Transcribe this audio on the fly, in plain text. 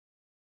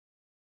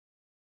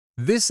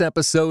This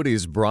episode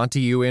is brought to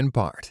you in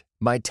part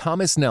by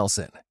Thomas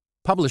Nelson,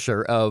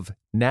 publisher of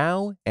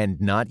Now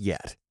and Not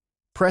Yet.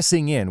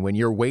 Pressing in when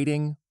you're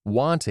waiting,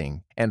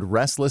 wanting, and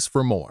restless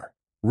for more.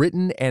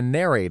 Written and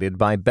narrated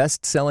by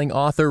best-selling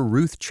author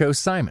Ruth Cho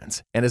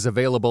Simons and is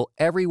available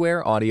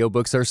everywhere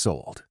audiobooks are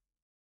sold.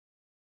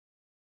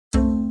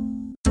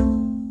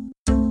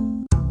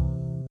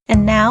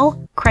 And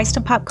now, Christ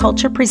in Pop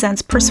Culture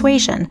presents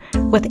Persuasion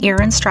with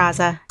Aaron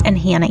Straza and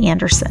Hannah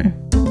Anderson.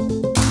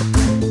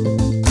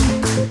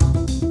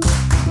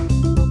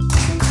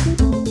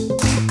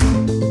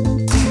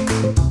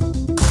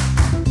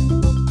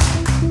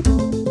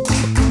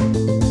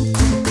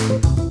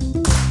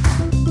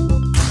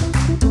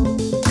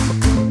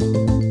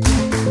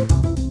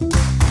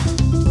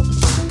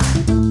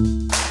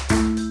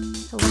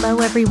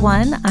 Hello,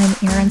 everyone. I'm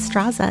Aaron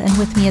Straza, and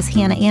with me is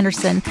Hannah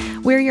Anderson.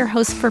 We're your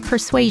hosts for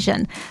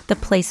Persuasion, the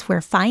place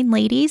where fine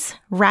ladies,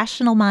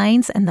 rational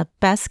minds, and the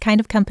best kind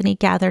of company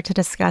gather to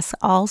discuss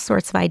all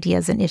sorts of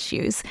ideas and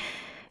issues.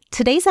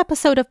 Today's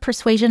episode of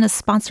Persuasion is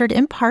sponsored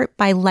in part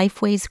by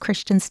Lifeway's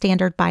Christian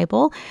Standard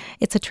Bible.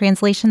 It's a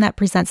translation that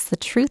presents the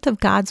truth of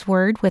God's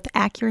Word with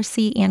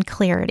accuracy and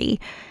clarity.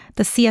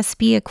 The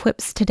CSB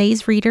equips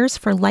today's readers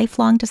for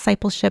lifelong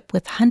discipleship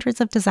with hundreds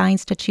of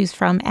designs to choose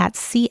from at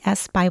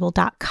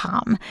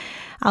csbible.com.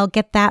 I'll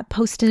get that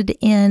posted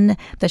in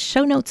the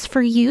show notes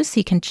for you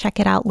so you can check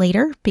it out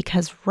later,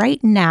 because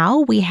right now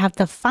we have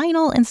the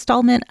final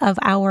installment of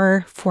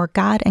our For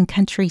God and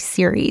Country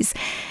series.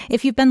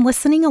 If you've been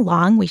listening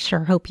along, we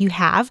sure hope you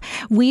have,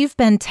 we've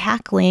been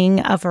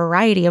tackling a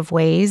variety of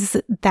ways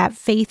that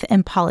faith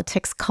and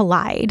politics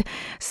collide.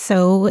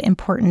 So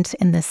important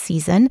in this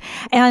season.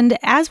 And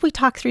as we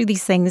talk through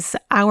these things,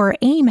 our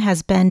aim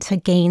has been to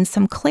gain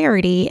some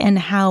clarity in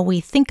how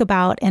we think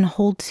about and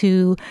hold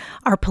to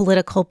our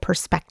political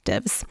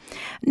perspectives.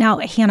 Now,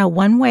 Hannah,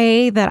 one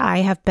way that I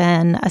have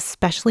been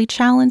especially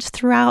challenged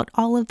throughout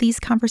all of these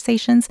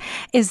conversations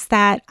is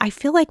that I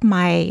feel like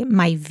my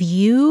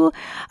view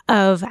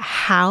of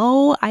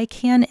how I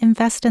can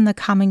invest in the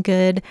common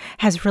good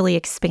has really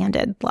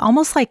expanded.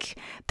 Almost like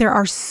there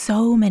are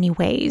so many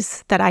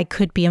ways that I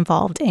could be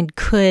involved and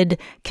could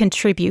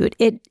contribute.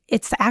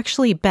 It's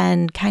actually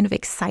been kind of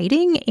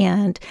exciting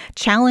and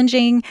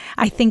challenging.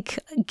 I think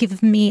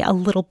give me a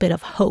little bit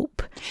of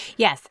hope.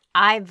 Yes,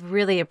 I've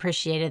really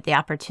appreciated the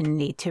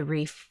opportunity to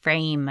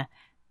reframe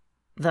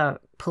the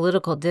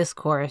political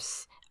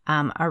discourse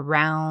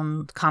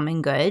around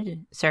common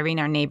good, serving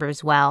our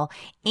neighbors well,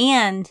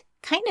 and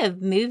kind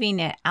of moving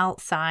it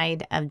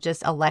outside of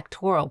just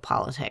electoral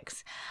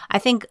politics. I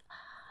think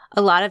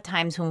a lot of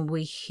times when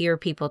we hear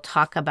people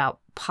talk about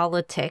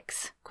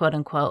politics, quote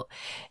unquote,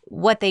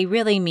 what they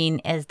really mean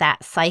is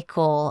that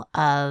cycle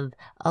of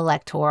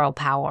electoral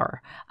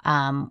power,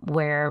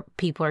 where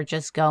people are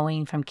just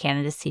going from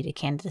candidacy to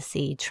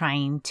candidacy,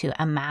 trying to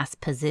amass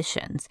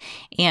positions.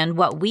 And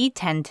what we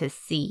tend to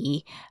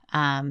see,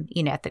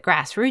 at the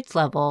grassroots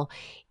level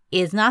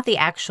is not the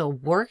actual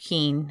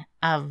working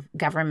of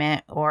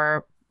government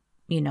or,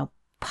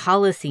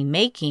 policy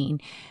making.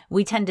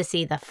 We tend to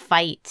see the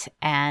fight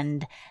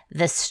and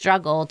the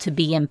struggle to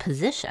be in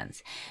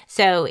positions.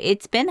 So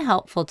it's been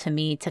helpful to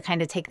me to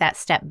kind of take that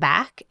step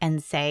back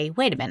and say,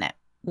 wait a minute,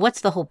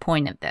 what's the whole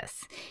point of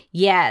this?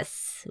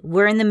 Yes,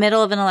 we're in the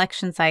middle of an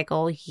election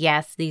cycle.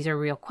 Yes, these are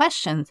real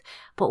questions,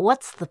 but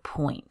what's the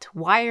point?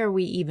 Why are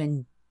we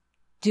even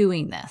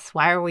doing this?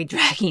 Why are we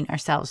dragging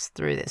ourselves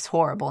through this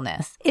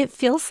horribleness? It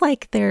feels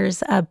like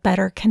there's a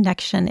better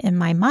connection in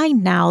my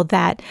mind now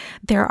that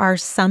there are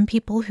some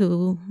people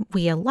who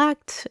we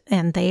elect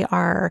and they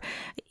are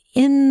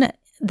in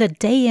the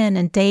day in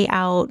and day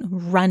out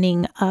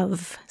running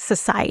of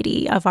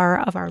society, of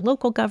our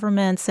local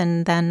governments,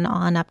 and then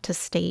on up to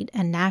state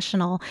and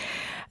national.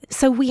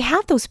 So we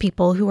have those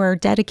people who are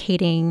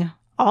dedicating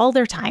all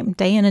their time,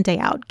 day in and day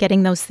out,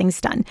 getting those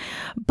things done.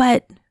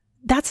 But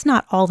that's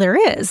not all there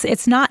is.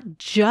 It's not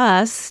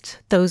just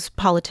those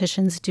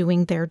politicians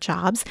doing their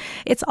jobs.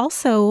 It's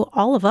also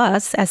all of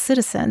us as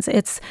citizens.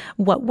 It's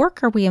what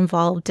work are we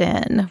involved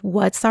in?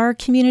 What's our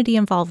community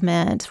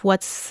involvement?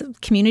 What's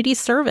community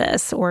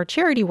service or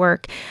charity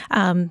work?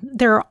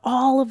 There are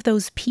all of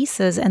those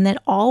pieces, and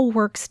that all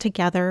works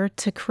together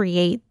to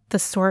create the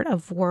sort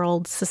of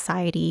world,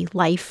 society,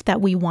 life that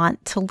we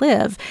want to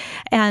live.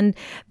 And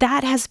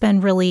that has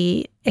been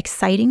really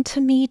exciting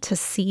to me to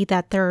see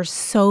that there are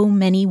so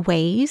many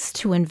ways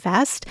to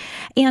invest.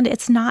 And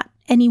it's not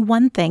any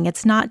one thing.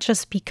 It's not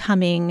just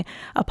becoming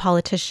a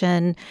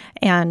politician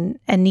and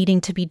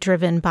needing to be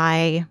driven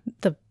by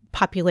the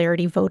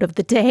popularity vote of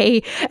the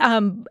day.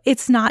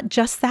 It's not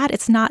just that.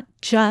 It's not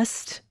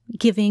just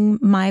giving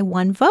my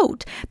one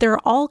vote. There are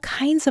all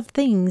kinds of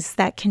things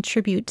that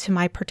contribute to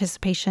my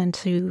participation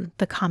to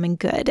the common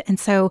good. And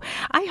so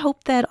I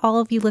hope that all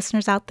of you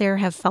listeners out there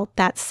have felt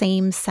that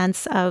same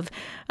sense of,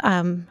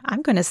 I'm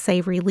going to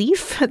say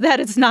relief, that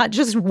it's not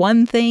just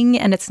one thing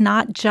and it's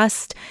not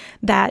just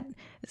that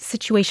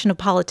situation of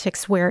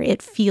politics where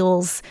it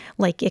feels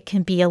like it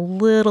can be a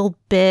little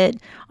bit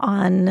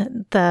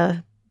on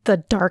the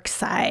dark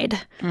side.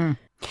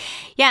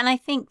 Yeah, and I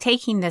think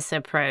taking this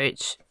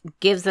approach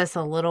gives us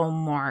a little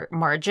more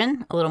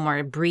margin, a little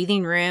more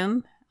breathing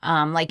room,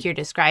 like you're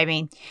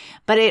describing,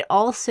 but it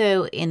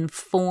also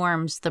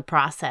informs the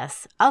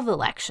process of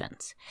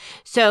elections.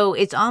 So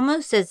it's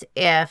almost as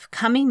if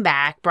coming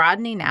back,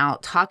 broadening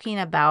out, talking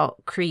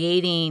about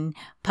creating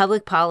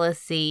public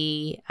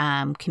policy,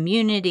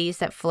 communities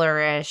that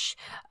flourish,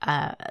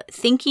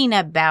 thinking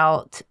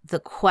about the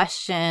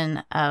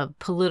question of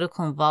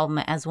political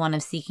involvement as one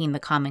of seeking the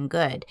common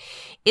good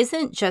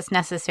isn't just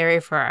necessary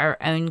for our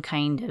own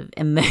kind of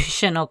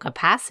emotional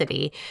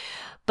capacity,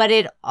 but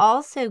it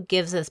also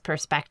gives us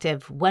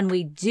perspective when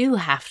we do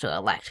have to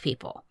elect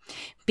people,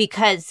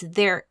 because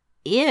there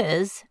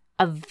is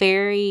a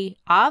very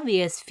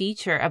obvious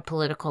feature of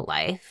political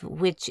life,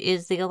 which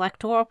is the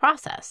electoral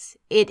process.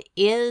 It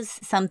is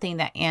something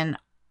that in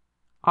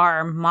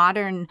our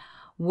modern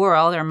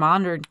world, our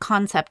modern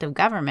concept of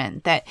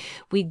government, that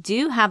we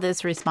do have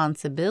this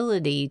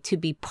responsibility to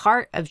be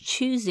part of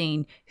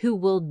choosing who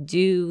will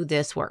do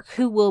this work,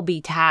 who will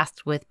be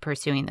tasked with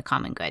pursuing the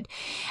common good.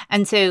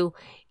 And so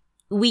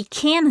we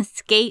can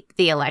escape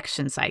the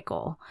election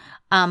cycle,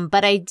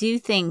 but I do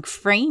think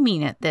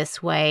framing it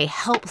this way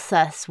helps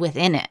us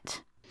within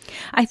it.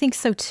 I think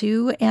so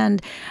too.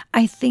 And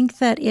I think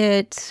that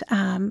it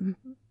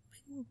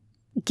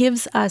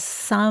gives us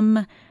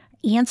some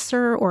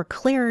answer or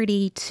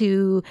clarity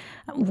to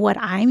what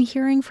I'm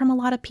hearing from a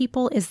lot of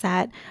people, is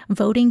that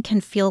voting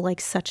can feel like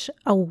such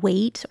a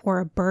weight or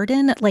a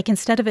burden. Like,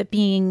 instead of it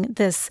being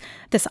this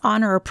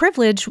honor or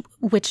privilege,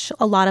 which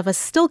a lot of us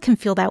still can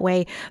feel that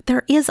way,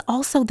 there is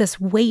also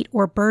this weight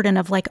or burden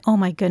of like, oh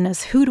my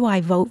goodness, who do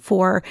I vote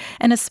for?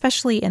 And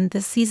especially in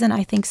this season,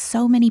 I think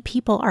so many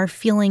people are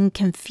feeling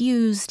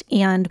confused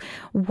and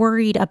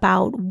worried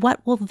about,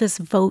 what will this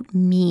vote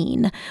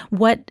mean?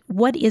 What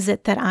is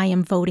it that I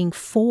am voting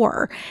for?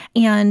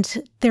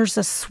 And there's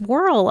a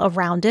swirl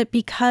around it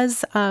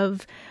because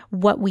of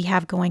what we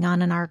have going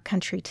on in our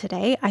country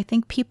today. I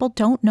think people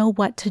don't know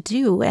what to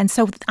do. And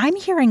so I'm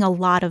hearing a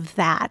lot of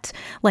that.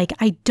 Like,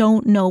 I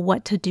don't know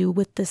what to do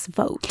with this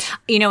vote.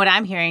 You know, what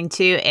I'm hearing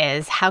too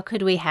is, how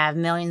could we have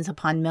millions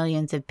upon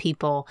millions of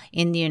people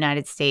in the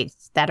United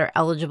States that are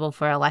eligible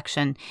for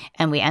election,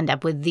 and we end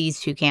up with these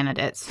two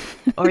candidates,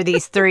 or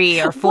these three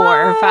or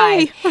four or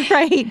five?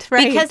 Right.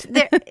 Because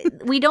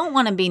we don't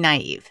want to be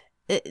naive.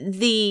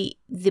 The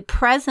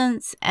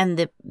presence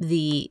and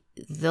the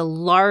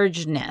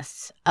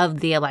largeness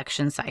of the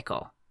election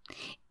cycle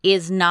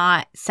is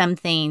not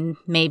something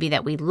maybe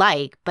that we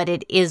like, but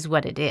it is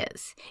what it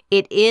is.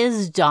 It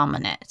is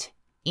dominant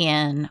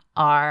in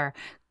our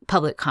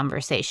public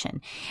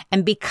conversation.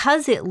 And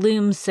because it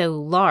looms so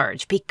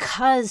large,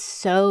 because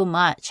so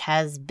much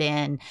has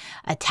been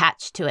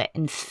attached to it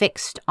and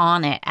fixed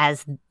on it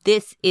as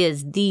this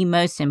is the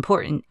most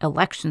important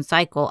election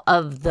cycle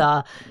of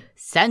the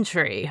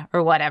century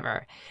or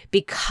whatever,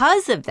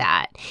 because of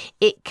that,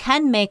 it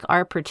can make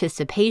our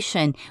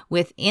participation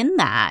within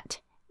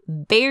that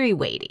very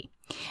weighty.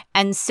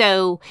 And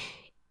so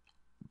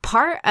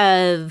part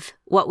of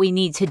what we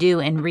need to do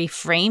in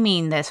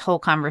reframing this whole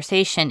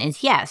conversation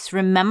is, yes,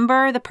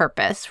 remember the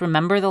purpose,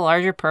 remember the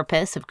larger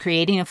purpose of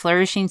creating a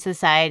flourishing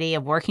society,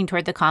 of working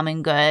toward the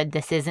common good.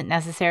 This isn't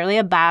necessarily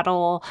a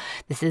battle.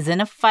 This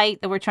isn't a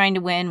fight that we're trying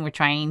to win. We're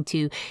trying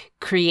to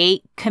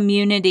create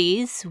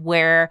communities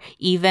where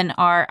even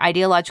our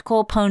ideological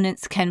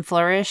opponents can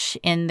flourish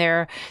in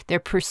their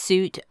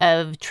pursuit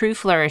of true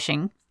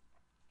flourishing.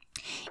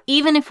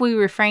 Even if we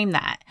reframe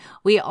that,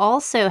 we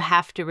also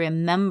have to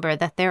remember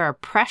that there are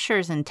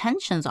pressures and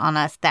tensions on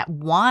us that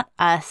want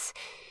us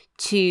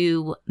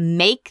to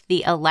make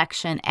the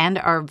election and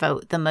our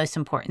vote the most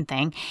important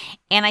thing.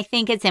 And I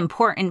think it's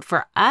important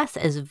for us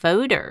as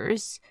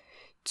voters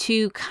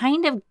to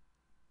kind of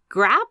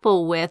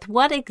grapple with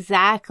what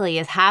exactly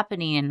is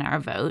happening in our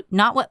vote,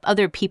 not what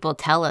other people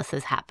tell us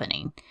is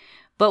happening,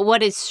 but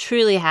what is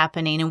truly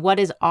happening, and what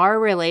is our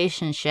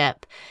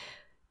relationship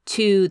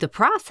to the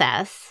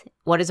process.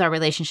 What is our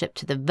relationship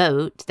to the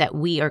vote that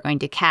we are going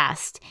to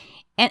cast?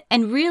 And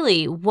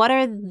really, what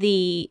are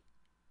we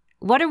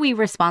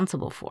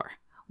responsible for?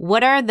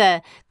 What are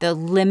the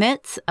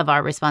limits of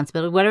our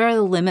responsibility? What are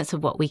the limits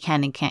of what we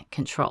can and can't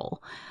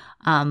control?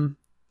 And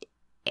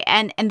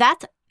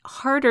that's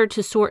harder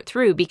to sort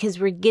through because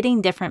we're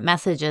getting different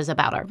messages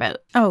about our vote.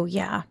 Oh,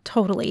 yeah,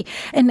 totally.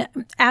 And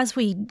as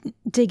we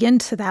dig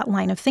into that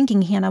line of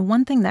thinking, Hannah,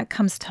 one thing that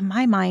comes to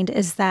my mind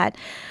is that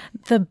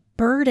the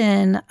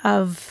burden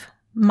of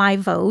my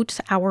vote,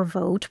 our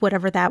vote,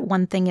 whatever that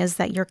one thing is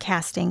that you're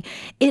casting,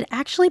 it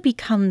actually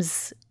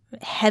becomes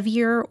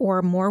heavier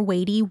or more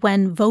weighty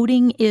when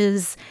voting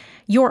is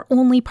your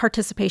only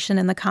participation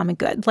in the common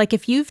good. Like,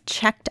 if you've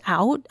checked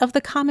out of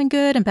the common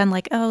good and been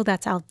like, oh,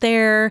 that's out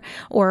there,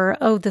 or,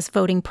 oh, this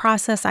voting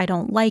process, I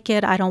don't like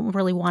it, I don't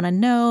really want to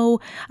know,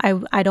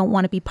 I don't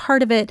want to be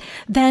part of it,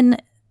 then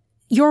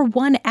your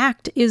one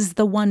act is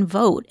the one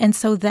vote. And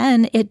so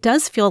then it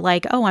does feel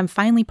like, oh, I'm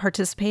finally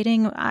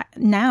participating.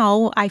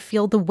 Now I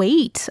feel the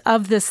weight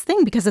of this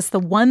thing because it's the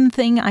one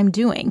thing I'm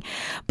doing.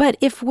 But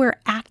if we're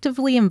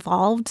actively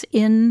involved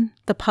in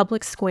the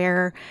public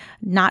square,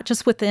 not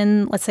just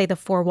within, let's say, the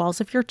four walls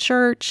of your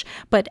church,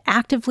 but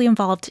actively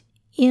involved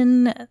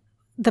in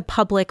the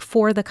public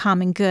for the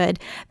common good,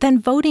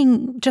 then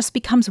voting just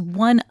becomes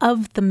one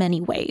of the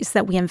many ways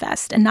that we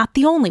invest and not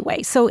the only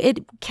way. So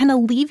it can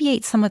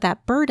alleviate some of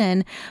that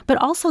burden, but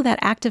also that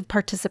active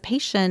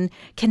participation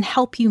can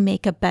help you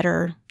make a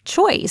better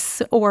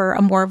choice or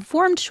a more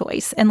informed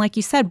choice. And like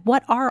you said,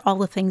 what are all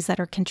the things that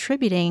are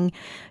contributing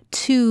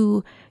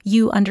to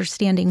you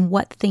understanding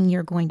what thing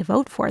you're going to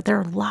vote for? There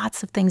are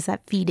lots of things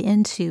that feed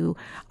into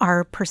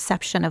our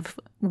perception of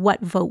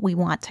what vote we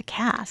want to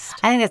cast.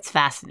 I think that's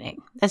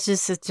fascinating. That's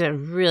just such a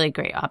really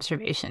great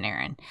observation,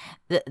 Erin.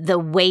 The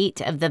weight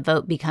of the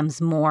vote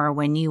becomes more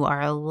when you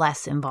are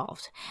less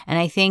involved. And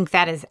I think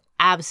that is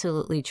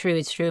absolutely true.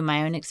 It's true in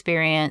my own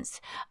experience.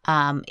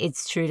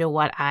 It's true to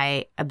what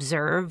I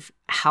observe,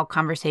 how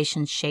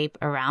conversations shape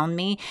around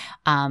me.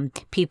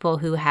 People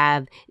who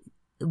have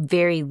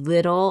very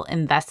little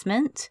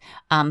investment,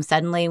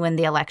 suddenly when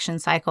the election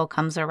cycle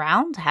comes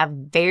around, have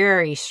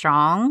very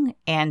strong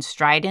and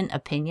strident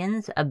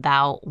opinions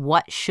about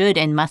what should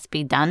and must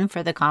be done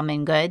for the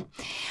common good.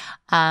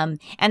 And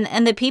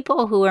the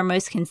people who are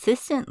most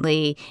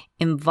consistently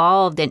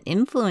involved in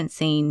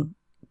influencing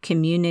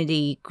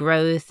community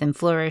growth and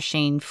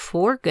flourishing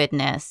for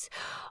goodness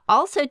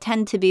also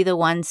tend to be the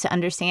ones to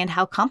understand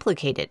how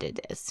complicated it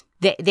is.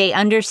 They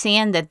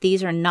understand that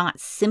these are not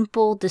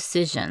simple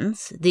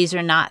decisions. These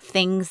are not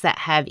things that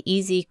have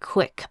easy,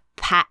 quick,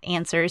 pat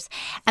answers.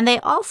 And they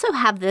also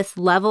have this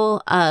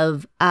level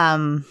of,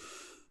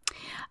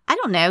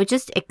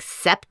 just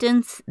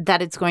acceptance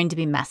that it's going to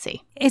be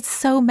messy. It's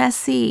so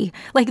messy.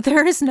 Like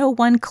there is no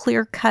one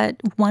clear-cut,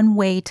 one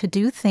way to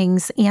do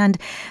things. And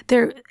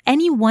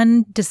any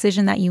one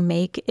decision that you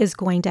make is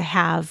going to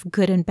have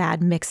good and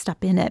bad mixed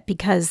up in it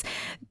because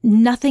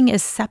nothing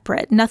is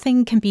separate.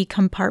 Nothing can be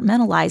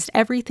compartmentalized.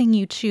 Everything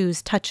you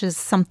choose touches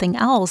something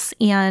else.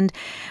 And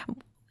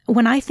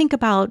when I think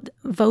about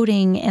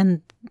voting,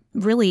 and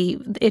really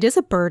it is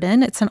a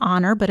burden, it's an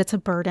honor, but it's a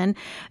burden,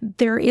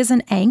 there is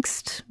an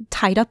angst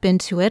tied up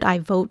into it. I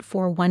vote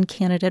for one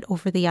candidate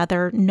over the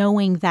other,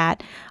 knowing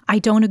that I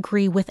don't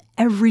agree with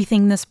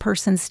everything this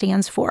person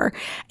stands for.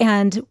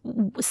 And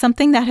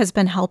something that has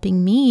been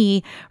helping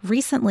me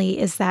recently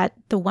is that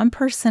the one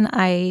person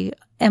I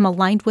am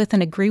aligned with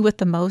and agree with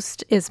the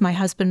most is my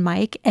husband,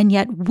 Mike. And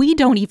yet we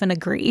don't even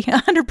agree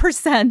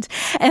 100%.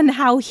 And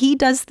how he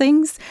does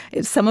things,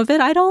 some of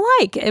it I don't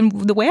like. And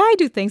the way I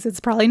do things,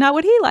 it's probably not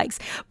what he likes.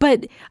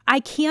 But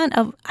I can't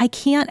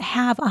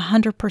have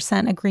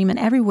 100% agreement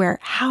everywhere.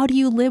 How do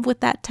you live with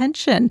that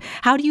tension?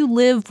 How do you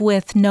live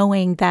with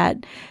knowing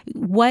that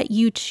what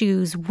you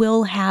choose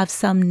will have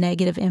some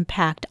negative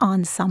impact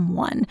on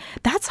someone?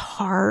 That's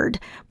hard,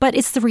 but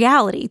it's the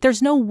reality.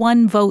 There's no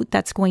one vote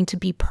that's going to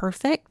be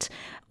perfect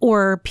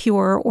or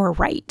pure or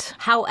right.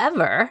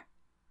 However,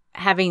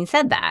 having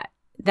said that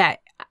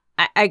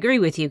I agree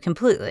with you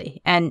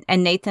completely. And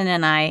Nathan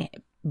and I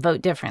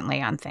vote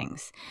differently on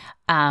things.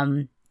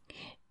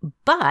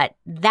 But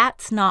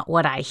that's not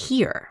what I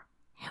hear.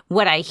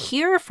 What I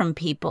hear from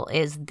people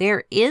is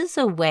there is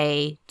a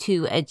way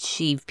to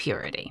achieve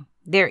purity.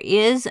 There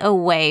is a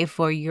way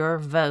for your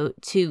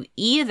vote to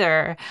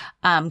either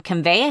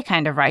convey a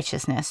kind of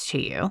righteousness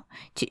to you,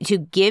 to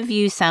give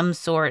you some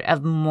sort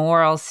of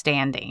moral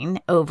standing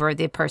over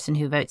the person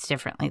who votes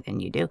differently than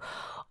you do,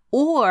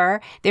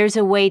 or there's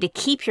a way to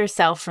keep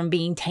yourself from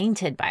being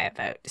tainted by a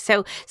vote.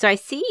 So I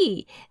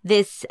see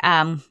this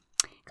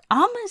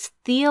almost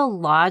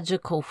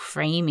theological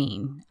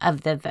framing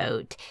of the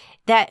vote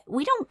that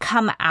we don't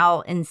come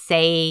out and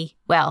say,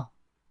 well,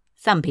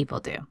 some people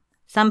do.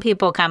 Some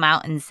people come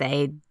out and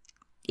say,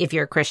 if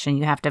you're a Christian,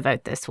 you have to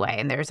vote this way,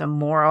 and there's a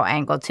moral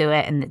angle to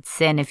it, and it's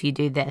sin if you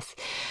do this.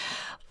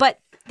 But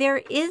there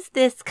is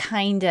this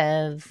kind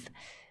of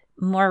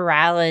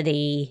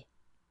morality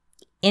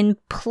in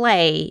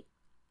play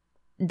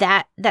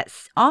that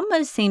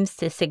almost seems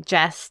to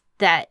suggest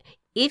that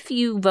if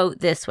you vote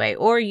this way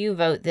or you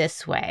vote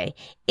this way,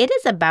 it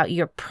is about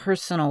your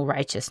personal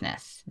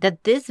righteousness,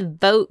 that this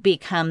vote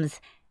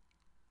becomes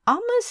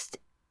almost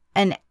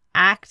an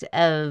act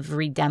of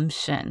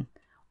redemption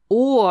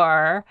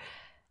or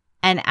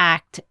an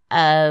act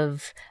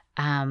of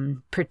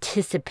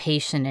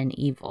participation in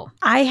evil.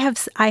 I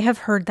have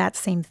heard that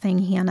same thing,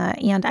 Hannah,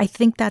 and I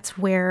think that's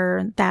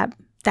where that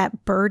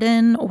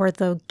burden or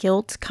the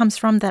guilt comes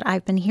from that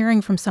I've been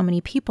hearing from so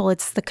many people.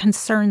 It's the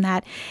concern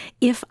that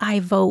if I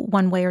vote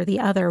one way or the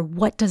other,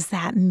 what does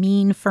that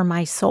mean for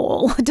my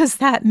soul? Does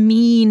that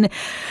mean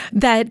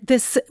that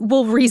this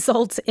will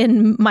result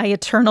in my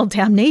eternal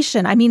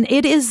damnation? I mean,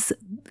 it is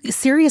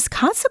serious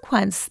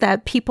consequence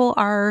that people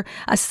are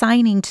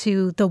assigning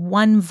to the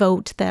one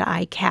vote that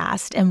I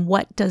cast. And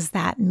what does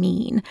that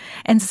mean?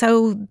 And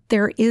so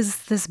there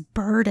is this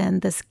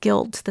burden, this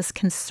guilt, this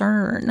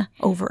concern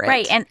over it.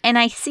 Right. And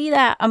I see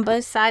that on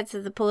both sides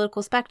of the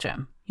political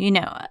spectrum.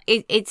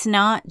 It's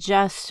not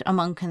just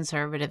among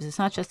conservatives. It's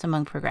not just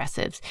among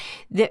progressives.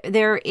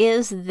 There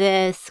is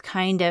this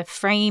kind of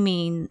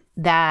framing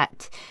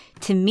that,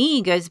 to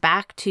me, goes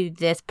back to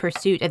this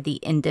pursuit of the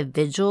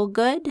individual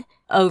good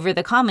over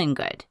the common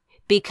good,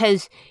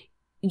 because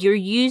you're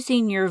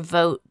using your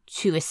vote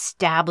to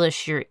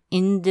establish your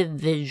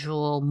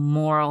individual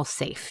moral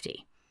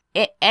safety.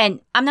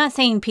 And I'm not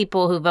saying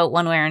people who vote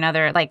one way or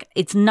another,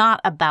 it's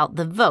not about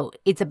the vote.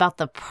 It's about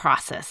the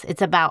process.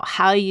 It's about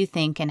how you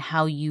think and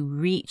how you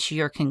reach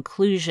your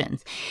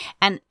conclusions.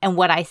 And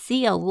what I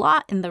see a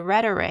lot in the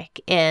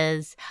rhetoric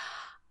is,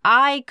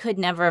 I could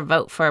never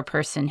vote for a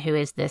person who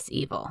is this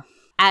evil.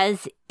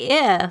 As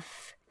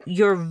if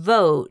your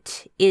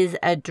vote is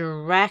a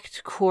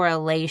direct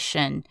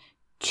correlation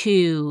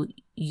to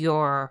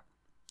your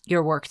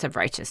works of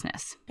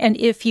righteousness. And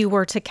if you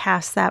were to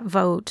cast that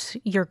vote,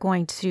 you're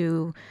going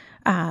to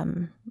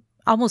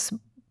almost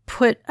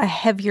put a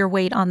heavier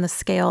weight on the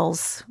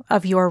scales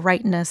of your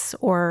rightness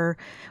or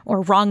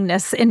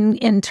wrongness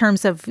in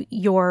terms of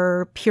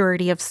your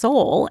purity of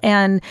soul.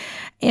 And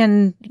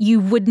you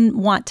wouldn't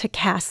want to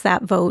cast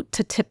that vote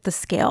to tip the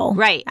scale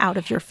out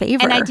of your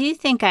favor. And I do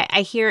think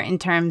I hear it in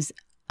terms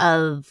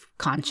of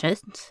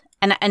conscience.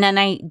 And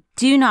I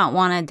do not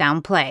want to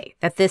downplay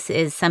that this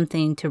is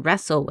something to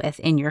wrestle with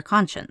in your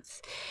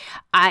conscience.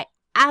 I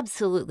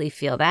absolutely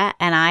feel that.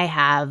 And I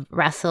have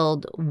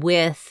wrestled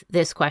with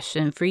this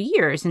question for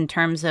years in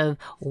terms of,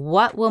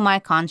 what will my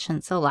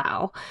conscience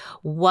allow?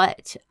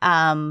 What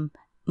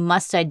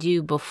must I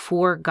do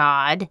before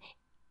God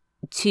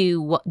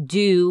to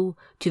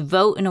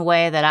vote in a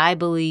way that I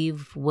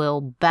believe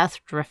will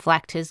best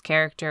reflect his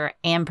character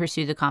and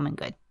pursue the common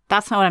good?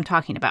 That's not what I'm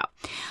talking about.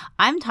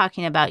 I'm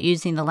talking about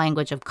using the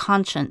language of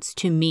conscience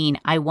to mean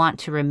I want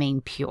to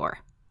remain pure.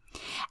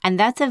 And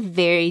that's a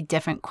very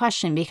different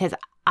question, because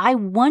I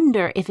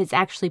wonder if it's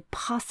actually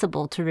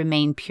possible to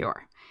remain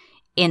pure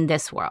in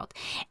this world.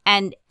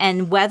 And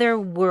whether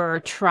we're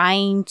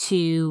trying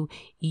to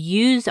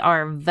use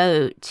our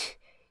vote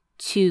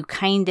to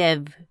kind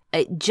of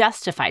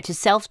to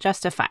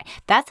self-justify.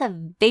 That's a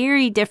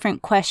very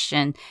different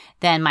question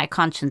than my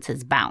conscience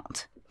is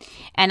bound.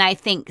 And I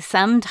think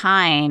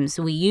sometimes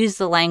we use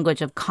the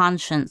language of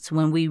conscience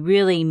when we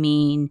really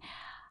mean,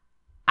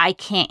 I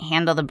can't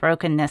handle the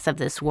brokenness of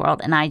this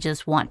world and I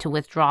just want to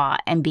withdraw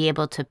and be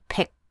able to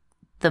pick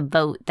the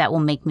vote that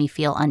will make me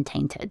feel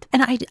untainted.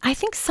 And I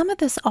think some of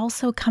this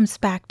also comes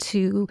back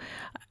to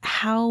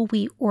how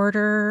we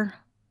order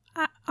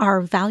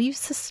our value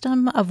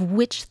system of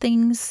which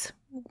things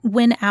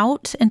win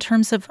out in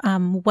terms of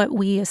what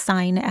we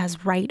assign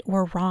as right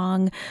or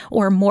wrong,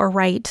 or more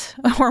right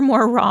or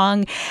more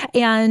wrong.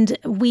 And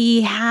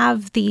we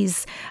have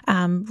these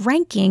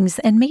rankings,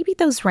 and maybe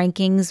those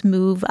rankings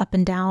move up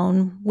and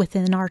down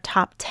within our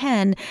top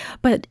 10.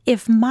 But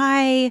if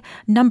my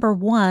number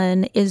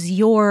 1 is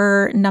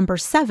your number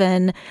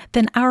 7,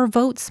 then our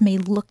votes may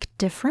look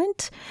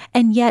different.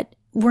 And yet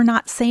we're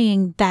not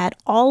saying that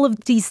all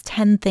of these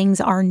 10 things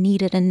are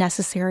needed and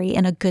necessary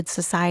in a good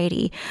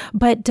society,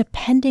 but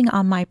depending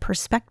on my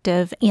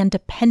perspective and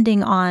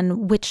depending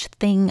on which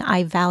thing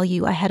I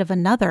value ahead of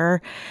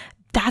another,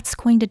 that's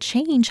going to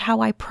change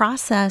how I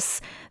process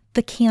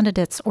the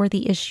candidates or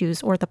the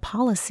issues or the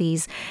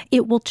policies.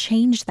 It will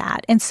change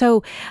that. And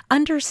so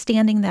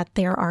understanding that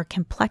there are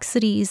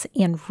complexities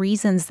and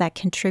reasons that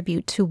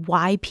contribute to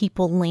why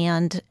people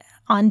land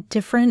on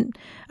different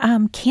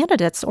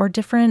candidates or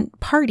different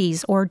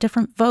parties or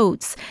different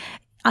votes,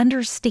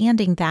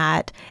 understanding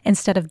that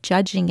instead of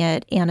judging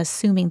it and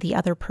assuming the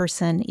other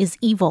person is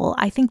evil,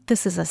 I think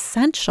this is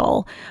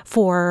essential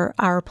for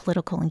our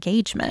political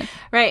engagement.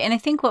 Right. And I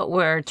think what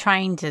we're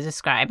trying to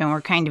describe, and we're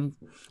kind of,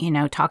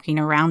 talking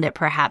around it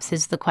perhaps,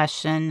 is the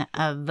question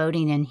of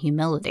voting in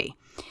humility,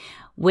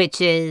 which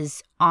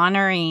is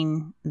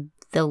honoring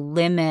the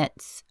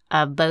limits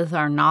of both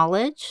our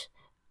knowledge,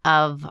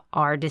 of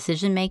our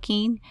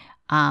decision-making,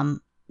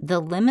 the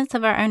limits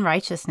of our own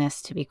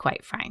righteousness, to be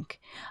quite frank,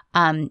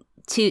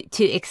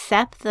 to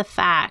accept the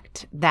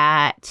fact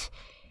that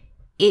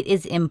it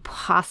is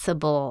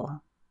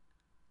impossible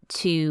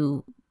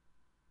to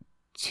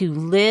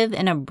live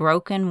in a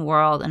broken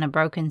world, in a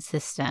broken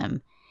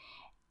system,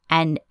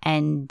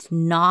 and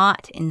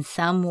not in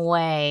some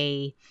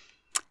way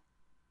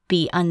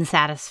be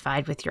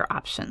unsatisfied with your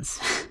options.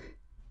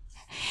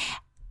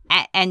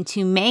 And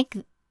to make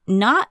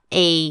not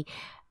an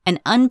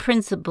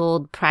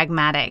unprincipled,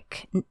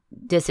 pragmatic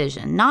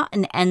decision, not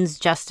an ends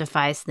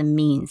justifies the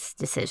means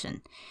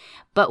decision,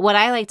 but what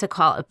I like to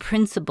call a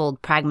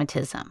principled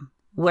pragmatism,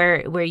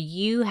 where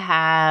you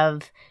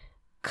have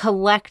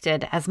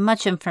collected as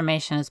much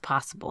information as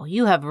possible.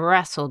 You have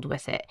wrestled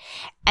with it.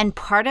 And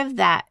part of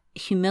that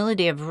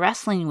humility of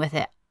wrestling with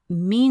it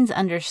means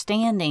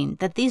understanding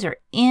that these are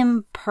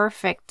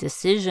imperfect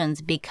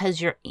decisions because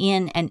you're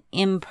in an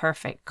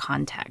imperfect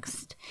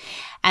context,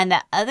 and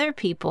that other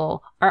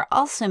people are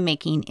also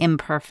making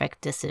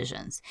imperfect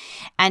decisions.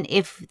 And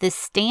if the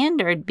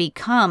standard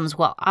becomes,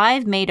 well,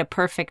 I've made a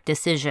perfect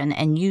decision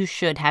and you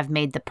should have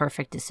made the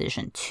perfect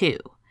decision too.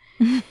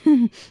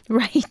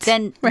 Right.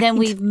 Then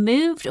we've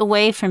moved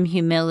away from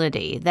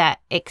humility that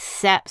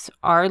accepts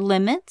our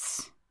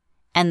limits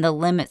and the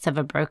limits of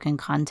a broken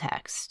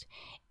context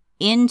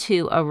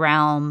into a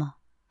realm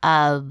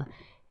of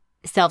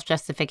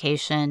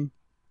self-justification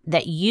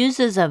that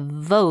uses a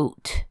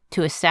vote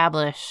to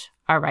establish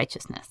our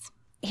righteousness.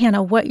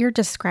 Hannah, what you're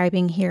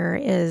describing here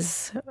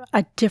is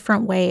a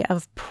different way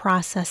of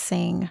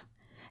processing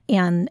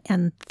and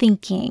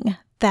thinking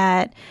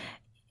that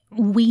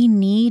we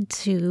need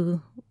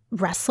to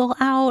wrestle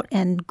out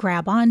and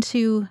grab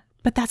onto,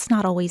 but that's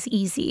not always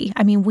easy.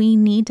 I mean, we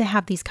need to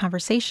have these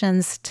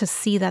conversations to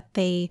see that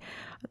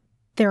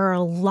there are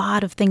a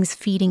lot of things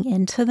feeding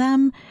into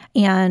them,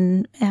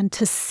 and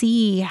to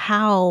see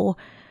how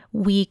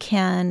we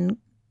can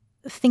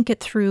think it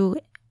through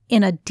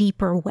in a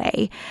deeper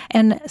way.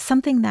 And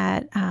something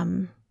that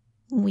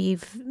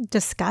we've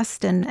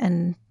discussed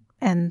and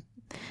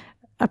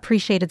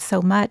appreciated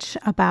so much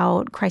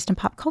about Christ in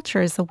pop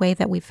culture is the way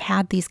that we've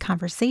had these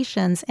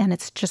conversations, and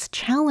it's just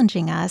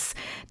challenging us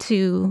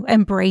to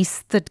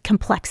embrace the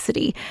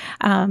complexity.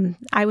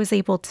 I was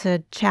able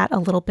to chat a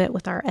little bit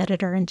with our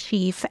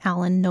editor-in-chief,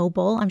 Alan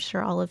Noble. I'm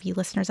sure all of you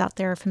listeners out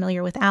there are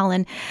familiar with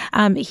Alan.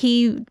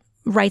 He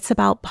writes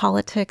about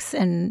politics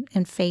and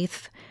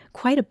faith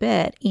quite a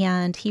bit,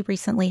 and he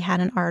recently had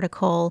an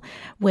article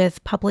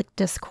with Public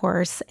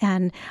Discourse,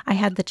 and I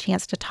had the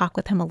chance to talk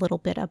with him a little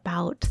bit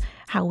about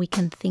how we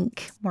can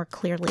think more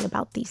clearly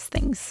about these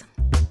things.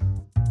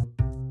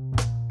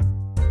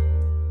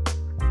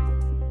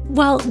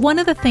 Well, one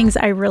of the things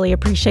I really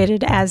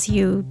appreciated as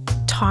you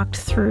talked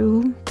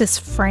through this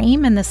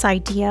frame and this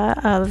idea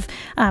of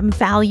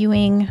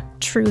valuing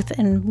truth,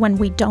 and when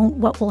we don't,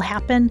 what will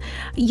happen,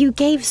 you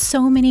gave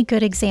so many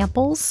good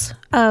examples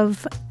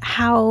of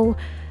how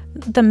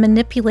the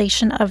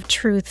manipulation of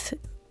truth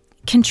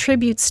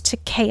contributes to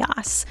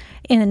chaos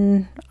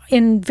in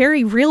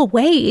very real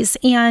ways.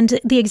 And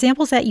the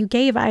examples that you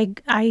gave,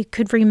 I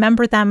could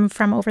remember them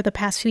from over the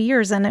past few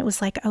years. And it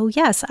was like, oh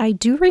yes, I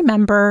do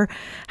remember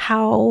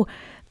how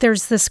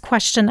there's this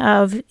question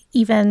of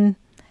even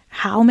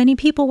how many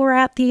people were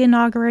at the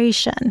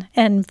inauguration,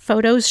 and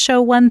photos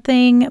show one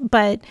thing,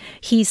 but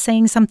he's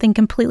saying something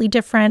completely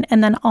different.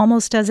 And then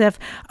almost as if,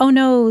 oh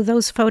no,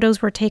 those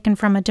photos were taken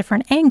from a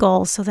different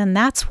angle, so then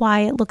that's why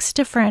it looks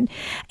different.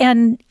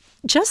 And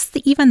just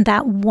even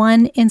that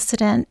one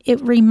incident, it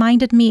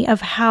reminded me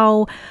of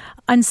how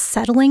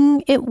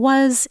unsettling it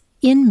was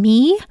in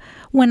me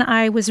when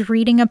I was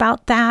reading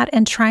about that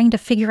and trying to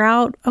figure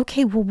out,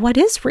 okay, well, what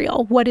is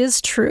real? What is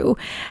true?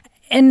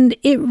 And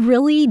it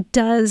really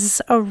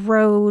does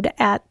erode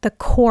at the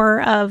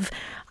core of,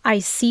 I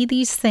see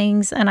these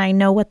things and I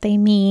know what they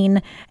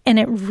mean. And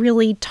it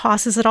really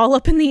tosses it all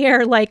up in the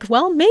air like,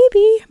 well, maybe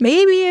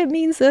it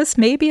means this,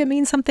 maybe it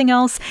means something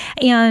else.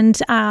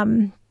 And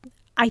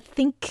I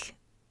think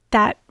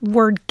that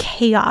word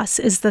chaos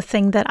is the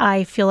thing that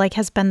I feel like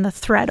has been the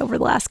thread over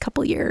the last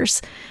couple of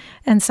years.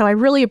 And so I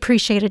really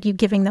appreciated you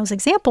giving those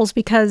examples,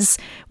 because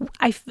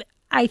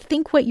I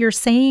think what you're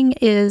saying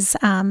is,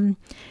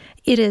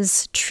 it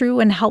is true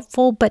and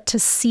helpful, but to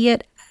see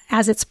it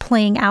as it's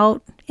playing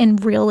out in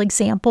real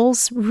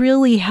examples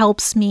really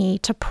helps me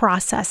to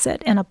process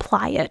it and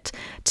apply it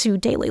to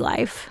daily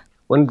life.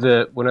 One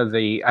of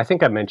the I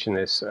think I mentioned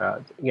this,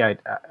 at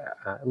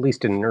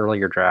least in an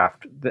earlier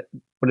draft.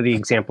 One of the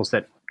examples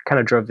that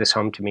kind of drove this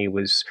home to me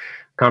was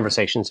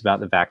conversations about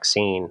the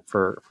vaccine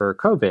for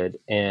COVID.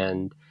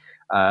 And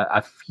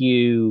a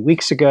few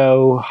weeks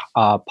ago,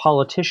 a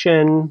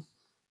politician,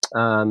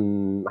 I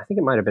think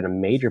it might have been a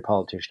major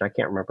politician. I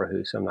can't remember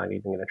who, so I'm not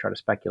even going to try to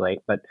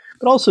speculate. But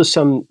also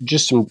some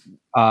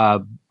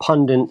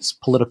pundits,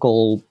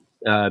 political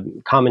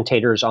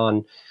commentators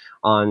on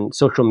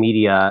social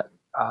media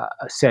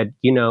said,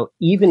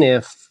 even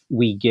if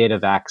we get a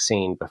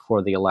vaccine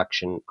before the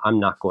election, I'm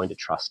not going to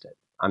trust it.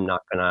 I'm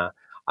not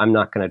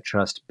going to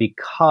trust,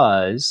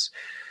 because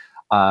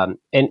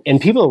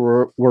and people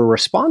were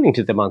responding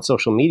to them on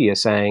social media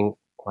saying,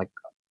 like,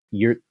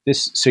 you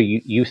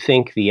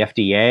think the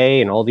FDA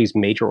and all these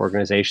major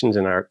organizations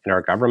in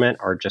our government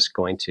are just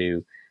going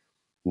to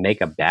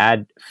make a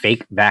bad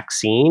fake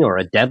vaccine or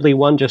a deadly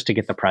one just to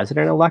get the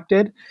president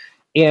elected?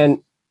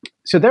 And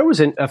so there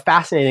was a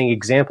fascinating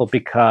example,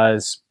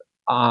 because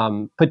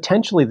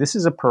potentially this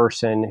is a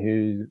person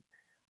who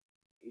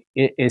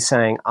is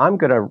saying, I'm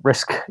going to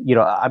risk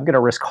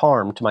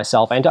harm to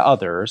myself and to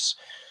others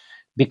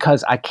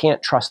because I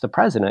can't trust the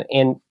president.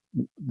 And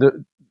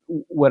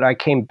what I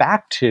came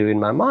back to in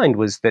my mind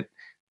was that,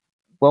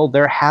 well,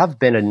 there have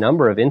been a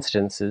number of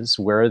instances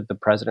where the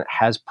president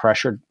has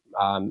pressured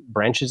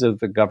branches of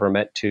the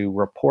government to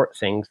report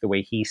things the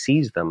way he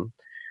sees them.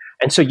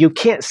 And so you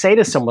can't say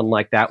to someone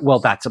like that, well,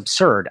 that's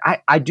absurd.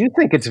 I do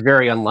think it's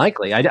very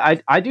unlikely.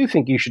 I do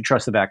think you should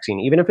trust the vaccine,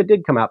 even if it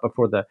did come out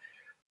before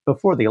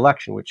the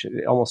election, which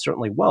it almost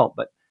certainly won't.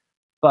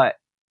 But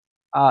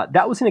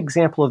that was an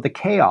example of the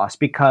chaos,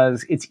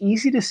 because it's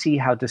easy to see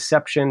how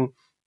deception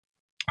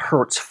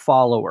hurts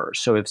followers.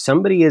 So if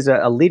somebody is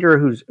a leader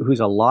who's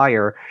a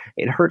liar,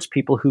 it hurts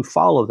people who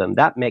follow them.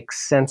 That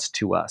makes sense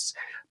to us.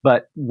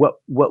 But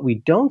what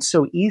we don't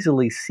so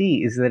easily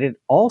see is that it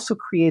also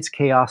creates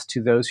chaos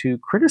to those who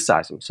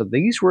criticize him. So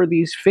these were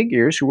these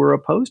figures who were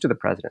opposed to the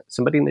president,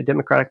 somebody in the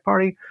Democratic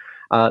Party,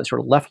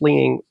 sort of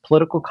left-leaning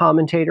political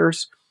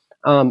commentators.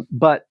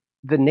 But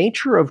the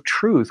nature of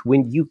truth,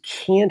 when you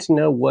can't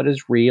know what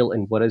is real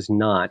and what is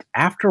not,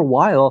 after a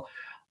while,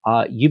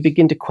 you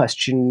begin to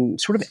question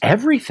sort of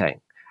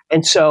everything.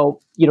 And so,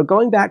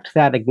 going back to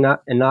that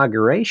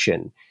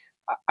inauguration,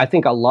 I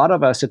think a lot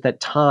of us at that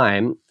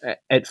time,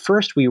 at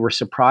first, we were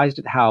surprised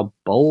at how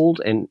bold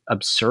and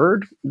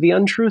absurd the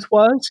untruth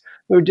was.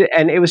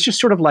 And it was just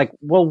sort of like,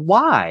 well,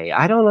 why?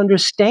 I don't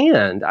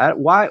understand.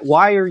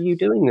 Why are you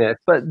doing this?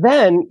 But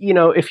then,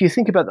 if you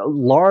think about the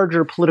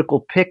larger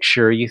political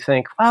picture, you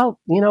think, well,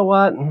 you know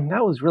what?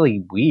 That was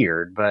really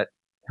weird, but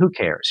who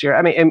cares?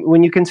 I mean, and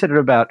when you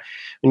consider,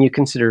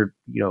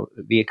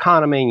 the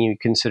economy, and you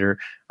consider,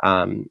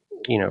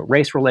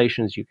 race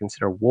relations, you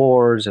consider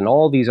wars and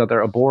all these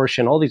other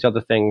abortion, all these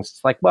other things.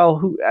 It's like,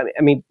 well,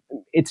 I mean,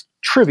 it's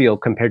trivial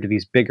compared to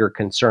these bigger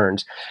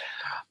concerns.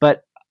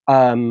 But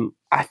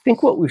I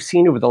think what we've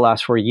seen over the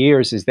last 4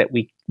 years is that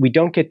we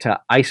don't get to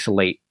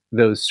isolate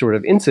those sort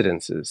of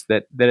incidences,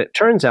 that it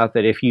turns out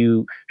that if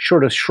you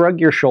sort of shrug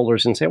your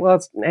shoulders and say, well,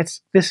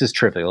 this is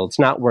trivial, it's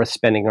not worth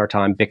spending our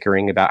time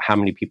bickering about how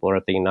many people are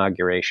at the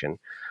inauguration.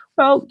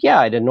 Well,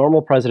 yeah, in a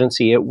normal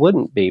presidency, it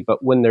wouldn't be.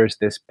 But when there's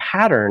this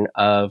pattern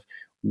of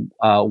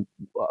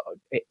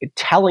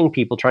telling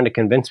people, trying to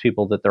convince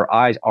people that their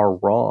eyes are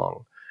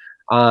wrong,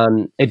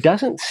 it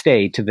doesn't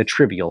stay to the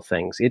trivial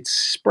things. It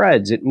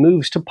spreads. It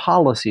moves to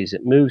policies.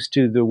 It moves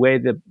to the way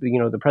that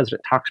the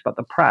president talks about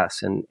the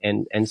press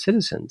and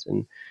citizens.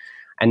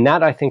 And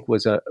that, I think,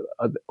 was a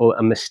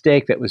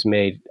mistake that was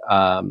made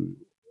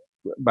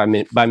by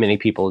many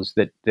people, is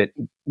that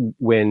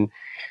when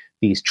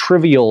these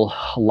trivial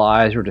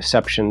lies or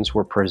deceptions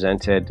were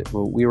presented,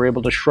 we were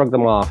able to shrug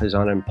them off as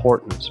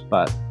unimportant.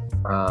 But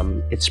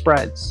it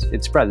spreads.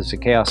 The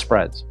chaos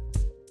spreads.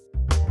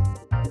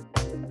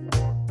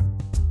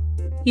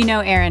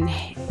 Aaron,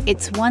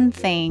 it's one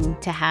thing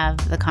to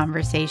have the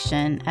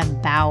conversation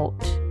about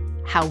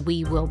how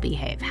we will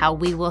behave, how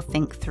we will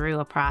think through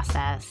a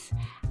process,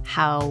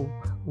 how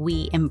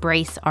we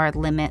embrace our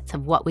limits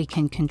of what we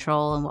can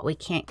control and what we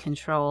can't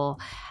control,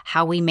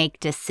 how we make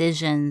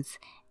decisions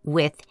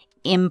with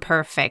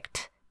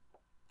imperfect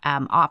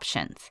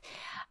options.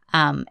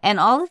 And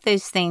all of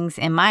those things,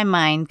 in my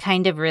mind,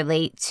 kind of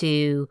relate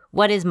to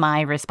what is my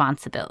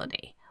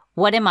responsibility?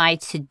 What am I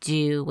to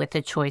do with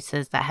the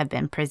choices that have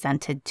been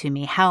presented to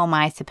me? How am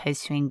I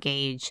supposed to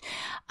engage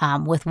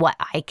with what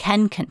I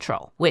can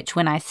control, which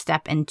when I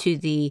step into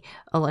the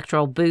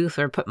electoral booth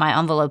or put my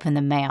envelope in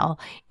the mail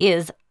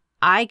is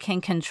I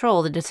can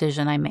control the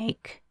decision I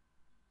make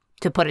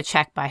to put a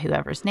check by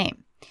whoever's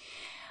name.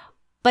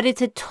 But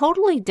it's a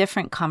totally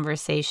different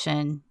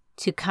conversation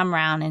to come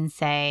around and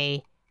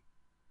say,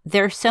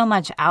 there's so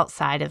much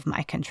outside of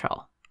my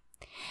control.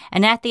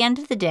 And at the end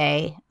of the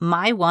day,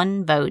 my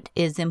one vote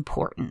is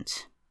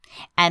important.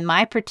 And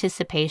my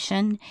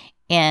participation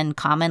in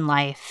common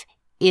life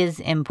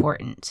is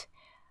important.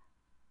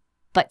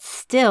 But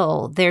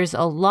still, there's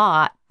a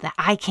lot that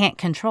I can't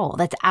control,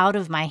 that's out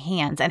of my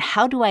hands. And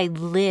how do I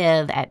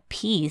live at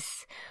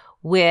peace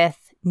with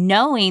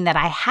knowing that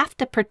I have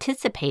to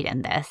participate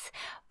in this,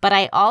 but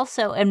I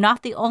also am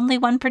not the only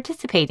one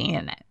participating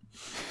in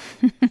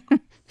it?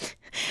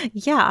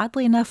 Yeah,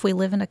 oddly enough, we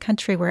live in a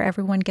country where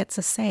everyone gets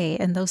a say,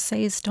 and those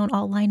says don't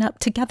all line up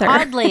together.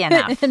 Oddly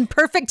enough. In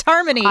perfect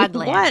harmony.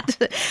 Oddly enough.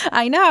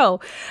 I know.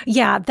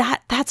 Yeah,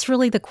 that's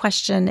really the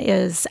question,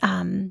 is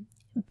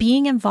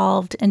being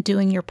involved and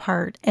doing your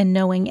part and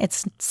knowing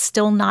it's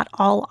still not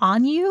all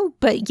on you,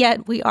 but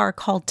yet we are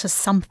called to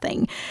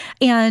something.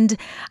 And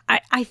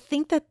I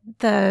think that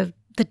the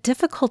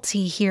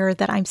difficulty here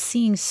that I'm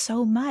seeing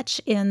so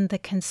much in the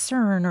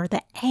concern or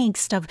the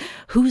angst of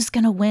who's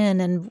going to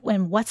win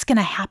and what's going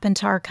to happen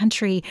to our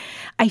country,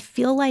 I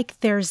feel like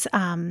there's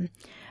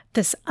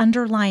this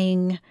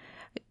underlying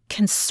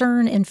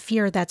concern and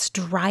fear that's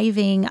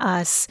driving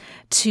us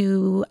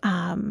to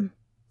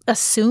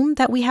assume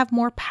that we have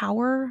more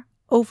power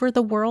over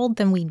the world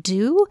than we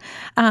do.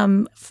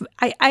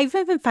 I've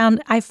even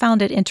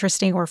found it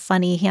interesting or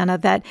funny, Hannah,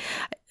 that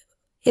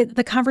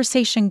the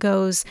conversation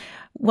goes,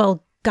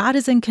 well, God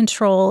is in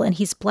control and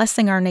he's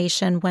blessing our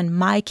nation when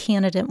my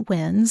candidate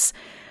wins.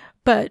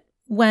 But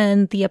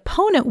when the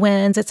opponent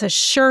wins, it's a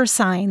sure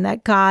sign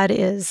that God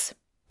is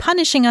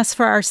punishing us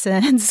for our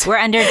sins. We're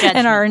under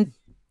judgment.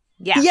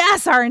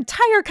 Yes, our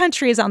entire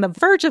country is on the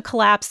verge of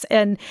collapse.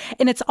 And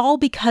it's all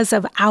because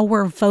of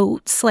our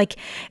votes. Like,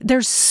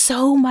 there's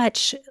so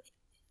much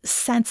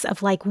sense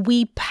of like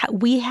we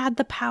had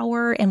the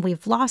power and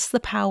we've lost the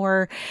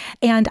power.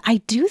 And I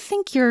do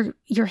think you're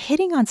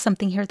hitting on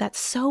something here that's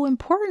so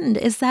important,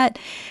 is that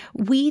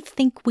we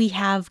think we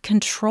have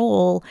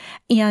control,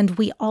 and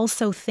we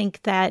also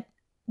think that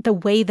the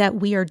way that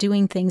we are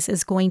doing things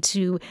is going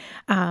to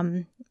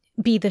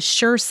be the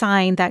sure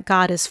sign that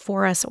God is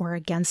for us or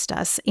against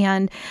us.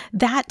 And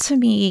that to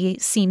me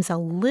seems a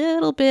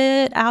little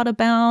bit out of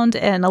bound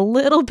and a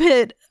little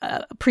bit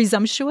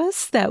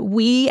presumptuous, that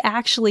we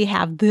actually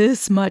have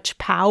this much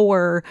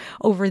power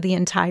over the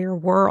entire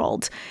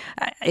world.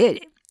 I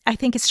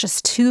think it's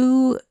just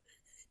too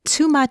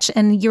much.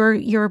 And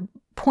you're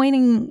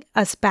pointing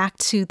us back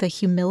to the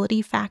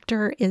humility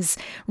factor is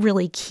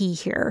really key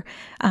here.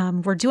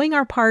 We're doing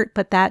our part,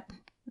 but that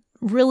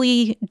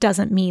really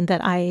doesn't mean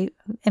that I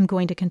am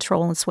going to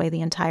control and sway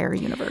the entire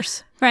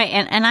universe. Right.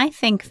 And I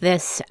think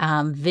this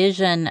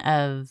vision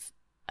of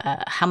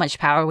how much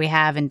power we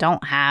have and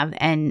don't have,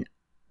 and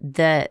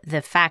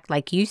the fact,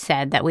 like you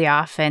said, that we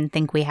often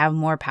think we have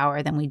more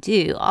power than we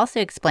do, also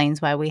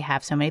explains why we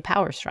have so many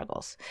power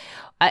struggles.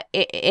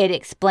 It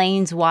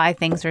explains why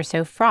things are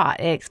so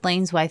fraught. It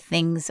explains why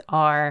things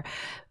are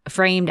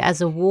framed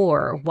as a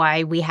war,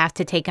 why we have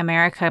to take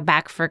America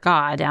back for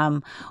God,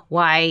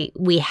 why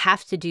we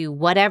have to do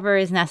whatever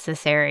is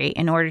necessary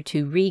in order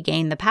to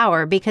regain the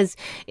power, because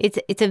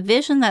it's a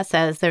vision that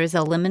says there is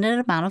a limited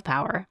amount of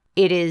power.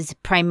 It is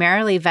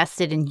primarily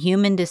vested in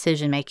human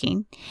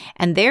decision-making,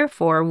 and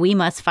therefore we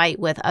must fight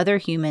with other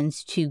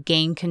humans to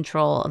gain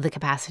control of the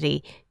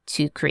capacity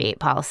to create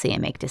policy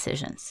and make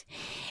decisions.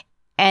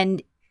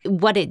 And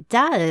what it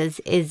does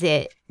is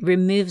it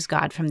removes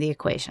God from the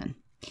equation.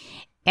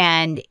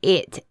 And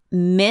it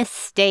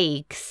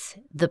mistakes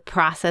the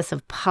process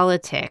of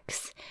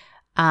politics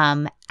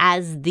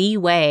as the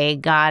way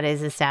God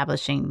is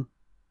establishing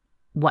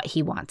what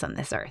he wants on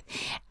this earth.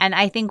 And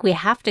I think we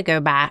have to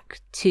go back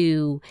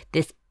to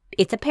this.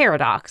 It's a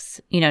paradox.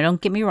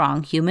 Don't get me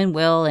wrong. Human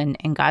will and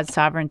God's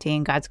sovereignty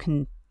and God's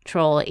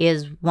control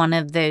is one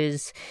of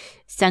those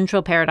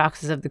central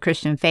paradoxes of the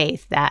Christian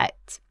faith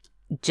that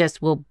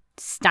just will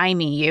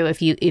stymie you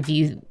if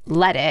you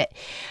let it.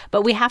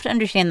 But we have to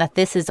understand that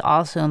this is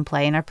also in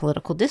play in our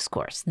political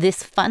discourse.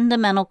 This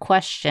fundamental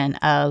question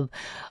of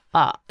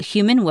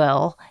human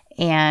will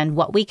and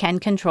what we can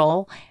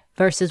control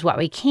versus what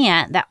we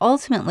can't, that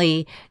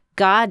ultimately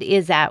God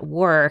is at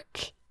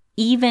work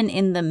even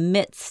in the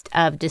midst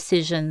of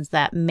decisions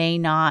that may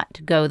not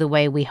go the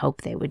way we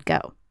hope they would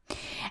go.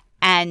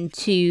 And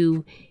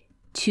to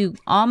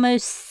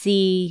almost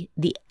see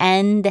the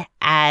end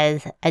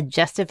as a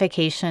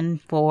justification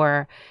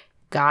for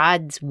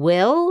God's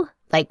will,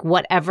 like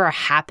whatever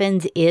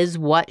happens is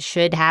what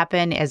should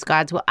happen as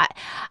God's will.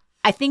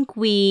 I think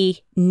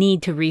we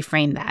need to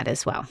reframe that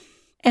as well.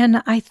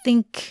 And I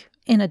think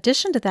in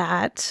addition to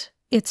that,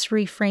 it's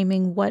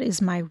reframing what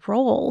is my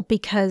role,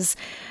 because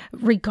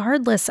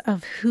regardless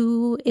of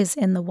who is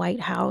in the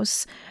White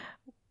House,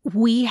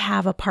 we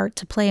have a part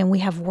to play and we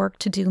have work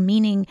to do,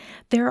 meaning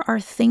there are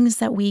things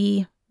that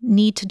we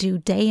need to do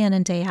day in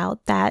and day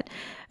out that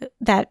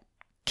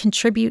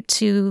contribute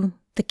to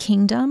the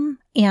kingdom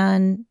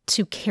and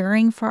to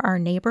caring for our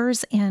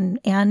neighbors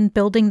and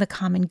building the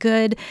common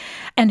good.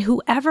 And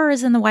whoever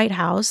is in the White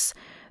House,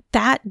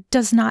 that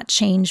does not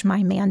change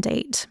my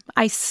mandate.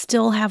 I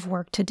still have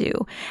work to do.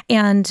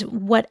 And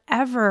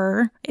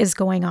whatever is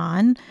going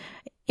on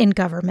in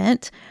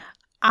government,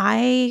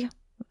 I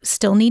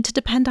still need to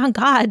depend on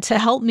God to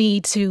help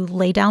me to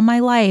lay down my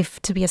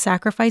life, to be a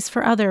sacrifice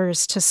for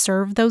others, to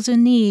serve those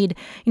in need,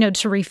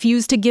 to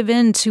refuse to give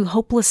in to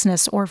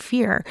hopelessness or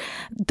fear.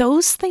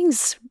 Those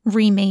things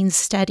remain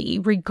steady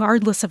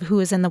regardless of who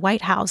is in the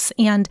White House.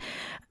 And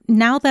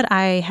now that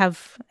I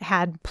have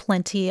had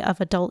plenty of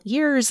adult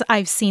years,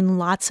 I've seen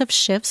lots of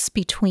shifts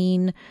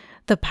between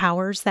the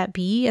powers that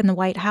be in the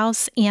White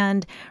House,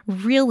 and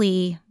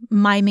really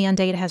my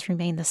mandate has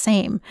remained the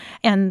same.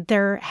 And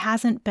there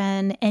hasn't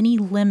been any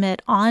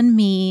limit on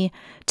me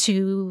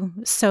to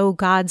sow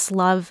God's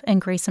love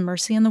and grace and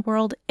mercy in the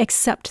world,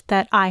 except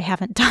that I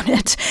haven't done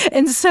it.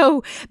 And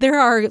so there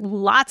are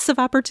lots of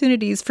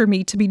opportunities for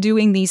me to be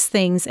doing these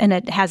things, and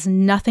it has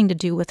nothing to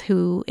do with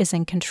who is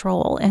in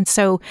control. And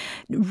so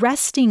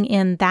resting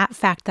in that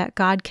fact that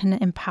God can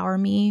empower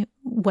me,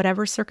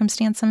 whatever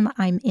circumstance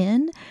I'm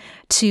in,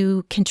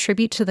 to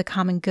contribute to the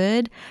common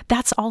good,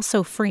 that's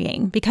also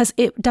freeing, because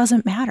it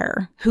doesn't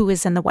matter who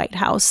is in the White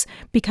House,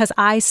 because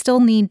I still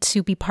need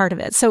to be part of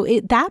it. So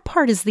that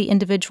part is the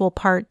individual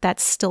part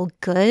that's still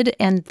good,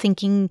 and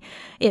thinking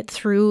it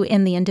through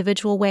in the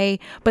individual way,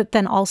 but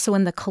then also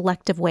in the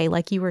collective way,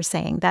 like you were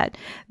saying, that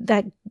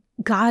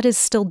God is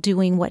still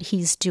doing what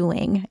he's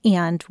doing,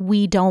 and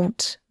we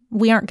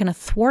aren't going to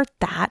thwart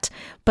that,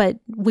 but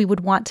we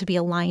would want to be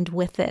aligned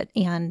with it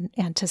and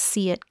to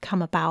see it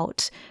come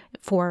about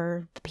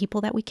for the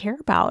people that we care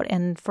about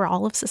and for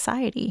all of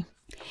society.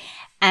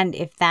 And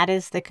if that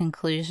is the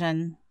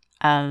conclusion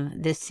of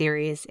this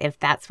series, if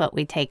that's what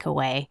we take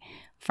away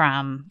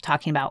from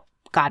talking about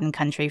God and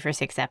country for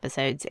 6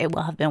 episodes, it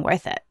will have been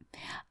worth it.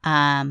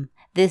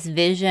 this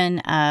vision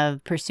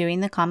of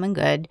pursuing the common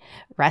good,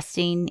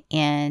 resting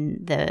in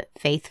the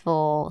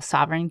faithful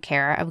sovereign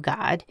care of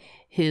God,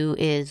 who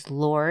is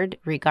Lord,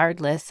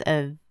 regardless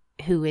of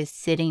who is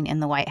sitting in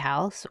the White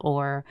House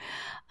or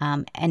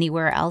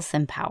anywhere else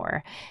in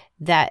power,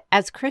 that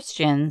as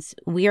Christians,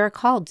 we are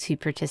called to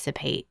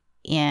participate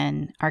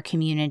in our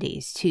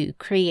communities, to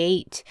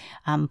create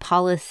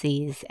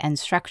policies and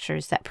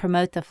structures that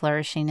promote the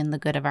flourishing and the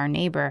good of our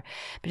neighbor.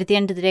 But at the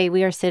end of the day,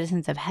 we are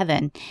citizens of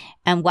heaven.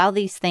 And while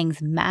these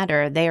things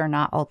matter, they are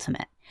not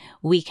ultimate.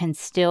 We can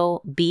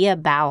still be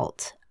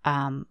about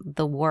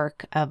the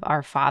work of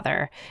our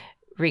Father,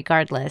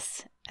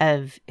 regardless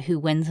of who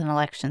wins an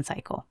election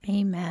cycle.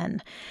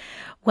 Amen.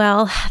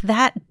 Well,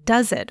 that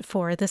does it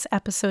for this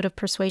episode of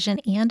Persuasion,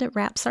 and it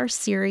wraps our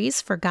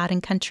series for God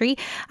and Country.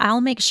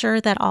 I'll make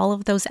sure that all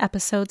of those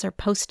episodes are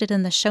posted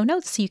in the show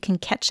notes so you can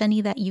catch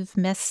any that you've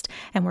missed.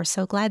 And we're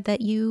so glad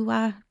that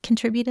you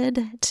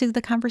contributed to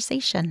the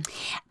conversation.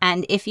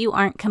 And if you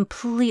aren't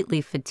completely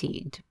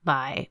fatigued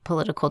by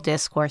political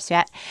discourse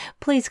yet,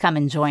 please come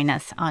and join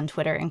us on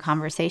Twitter in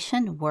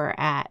conversation. We're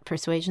at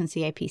Persuasion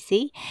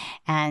CIPC,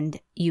 and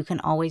you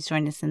can always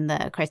join us in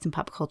the Christ and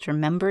Pop Culture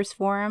Members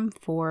Forum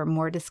for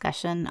more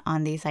discussion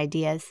on these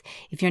ideas.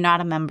 If you're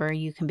not a member,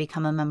 you can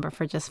become a member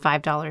for just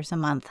 $5 a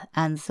month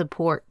and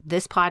support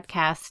this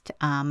podcast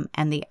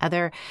and the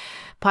other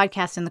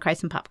podcasts in the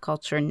Christ and Pop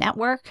Culture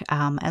Network,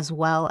 as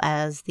well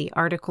as the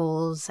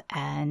articles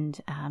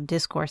and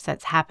discourse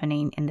that's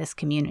happening in this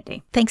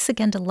community. Thanks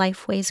again to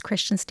Lifeway's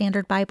Christian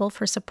Standard Bible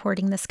for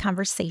supporting this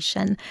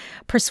conversation.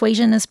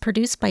 Persuasion is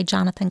produced by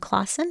Jonathan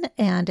Clausen,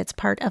 and it's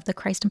part of the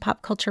Christ and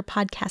Pop Culture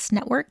Podcast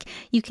Network.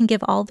 You can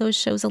give all those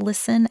shows a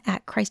listen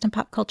at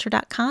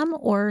christandpopculture.com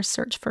or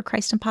search for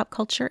Christ and Pop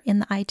Culture in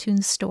the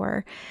iTunes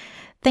store.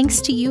 Thanks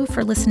to you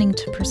for listening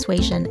to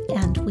Persuasion,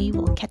 and we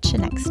will catch you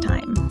next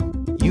time.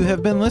 You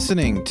have been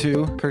listening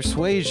to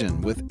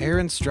Persuasion with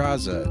Aaron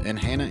Straza and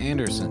Hannah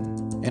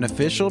Anderson, an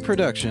official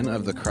production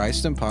of the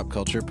Christ and Pop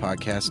Culture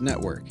Podcast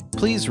Network.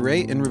 Please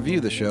rate and review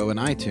the show in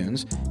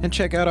iTunes, and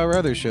check out our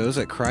other shows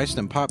at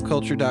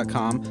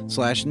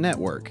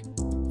christandpopculture.com/network.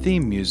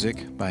 Theme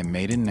music by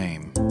Maiden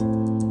Name.